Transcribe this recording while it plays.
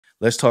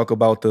let's talk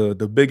about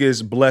the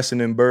biggest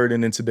blessing and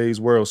burden in today's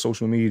world,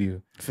 social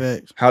media.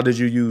 Facts. How did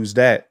you use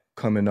that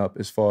coming up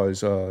as far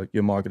as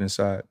your marketing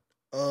side?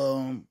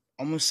 I'm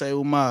gonna say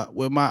with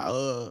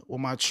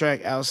my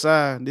track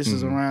outside, this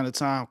is around the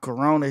time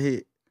Corona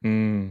hit.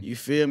 You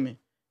feel me?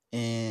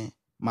 And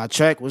my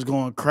track was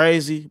going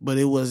crazy, but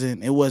it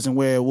wasn't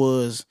where it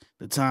was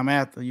the time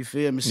after. You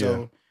feel me?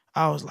 So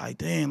I was like,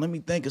 damn, let me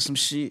think of some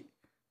shit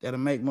that'll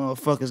make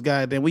motherfuckers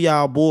goddamn. We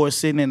all bored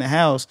sitting in the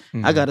house.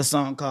 I got a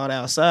song called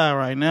Outside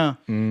right now.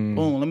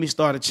 Boom, let me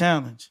start a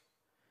challenge.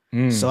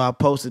 So I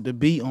posted the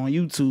beat on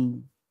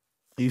YouTube.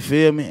 You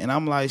feel me? And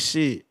I'm like,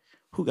 shit,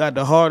 who got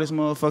the hardest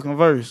motherfucking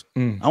verse?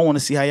 I want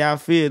to see how y'all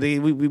feel.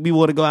 We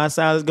want to go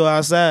outside, let's go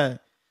outside.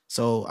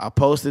 So I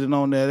posted it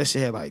on there. That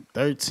shit had like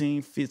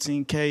 13,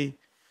 15K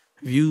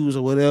views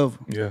or whatever.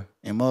 Yeah.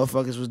 And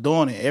motherfuckers was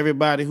doing it.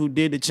 Everybody who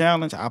did the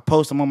challenge, I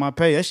post them on my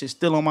page. That shit's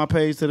still on my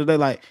page to the day.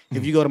 Like,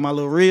 if you go to my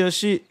little real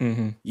shit,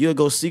 you'll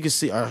go see,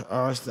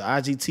 or it's the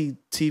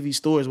IGTV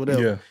stories,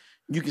 whatever. Yeah.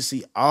 You can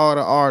see all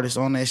the artists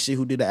on that shit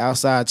who did the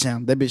outside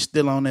challenge. That bitch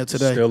still on there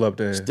today. Still up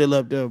there. Still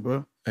up there,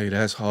 bro. Hey,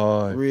 that's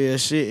hard. Real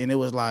shit. And it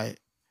was like,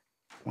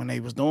 when they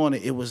was doing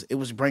it, it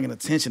was bringing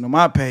attention to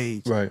my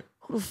page. Right.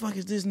 Who the fuck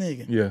is this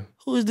nigga? Yeah.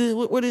 Who is this?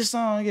 Where this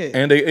song at?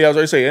 And I was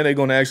going to say, and they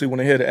gonna actually want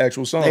to hear the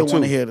actual song. They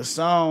want to hear the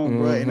song,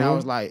 bro. And I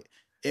was like,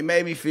 it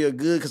made me feel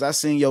good because I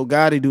seen Yo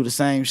Gotti do the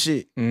same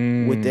shit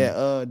with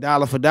that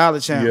dollar for dollar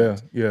challenge.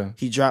 Yeah.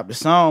 He dropped the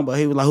song, but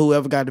he was like,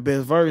 whoever got the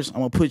best verse, I'm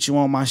gonna put you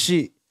on my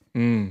shit.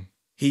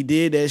 He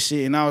did that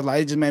shit, and I was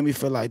like, it just made me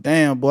feel like,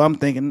 damn, boy,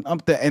 and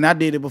I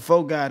did it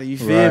before Gotti, you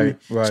feel me?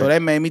 Right. So that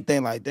made me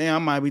think like, damn, I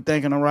might be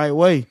thinking the right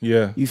way.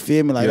 Yeah. You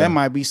feel me? Like, that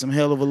might be some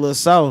hell of a little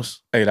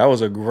sauce. Hey, that was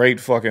a great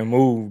fucking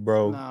move,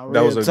 bro. Nah,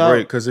 that was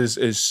great, because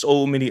it's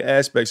so many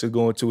aspects of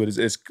going to it.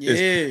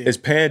 It's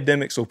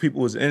pandemic, so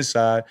people was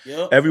inside.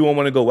 Yep. Everyone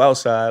want to go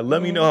outside.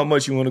 Let me know how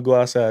much you want to go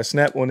outside.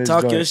 Snap on this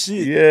Talk joint. Your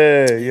shit.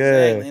 Yeah, exactly.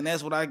 Yeah. And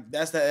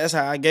that's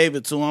how I gave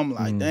it to him. I'm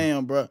like,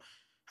 damn, bro.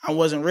 I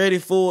wasn't ready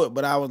for it,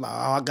 but I was like,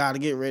 oh, I got to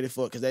get ready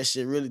for it because that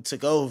shit really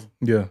took over.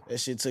 Yeah. That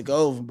shit took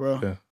over, bro. Yeah.